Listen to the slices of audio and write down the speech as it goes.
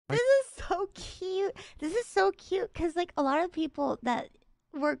This is so cute. This is so cute because, like, a lot of people that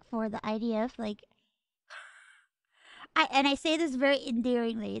work for the IDF, like, I say this very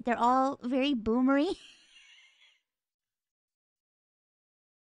endearingly, they're all very boomery.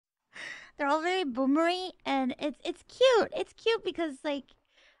 They're all very boomery, and it's cute. It's cute because, like,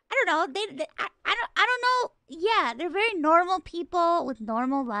 I don't know. I don't know. Yeah, they're very normal people with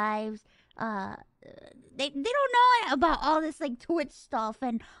normal lives. Uh, they don't know about all this like Twitch stuff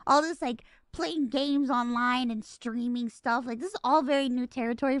and all this like playing games online and streaming stuff. Like, this is all very new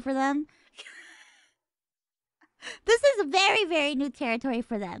territory for them. This is very, very new territory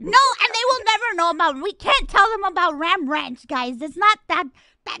for them. No, and they will never know about. We can't tell them about Ram Ranch, guys. It's not that.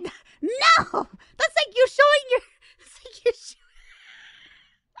 No, that's like you're showing your. It's like you're showing.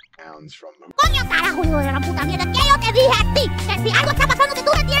 Sounds from the ¡Coño, carajo, hijo de la puta mierda! ¿Qué yo te dije a ti? Que si algo está pasando que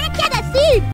tú me tienes que decir.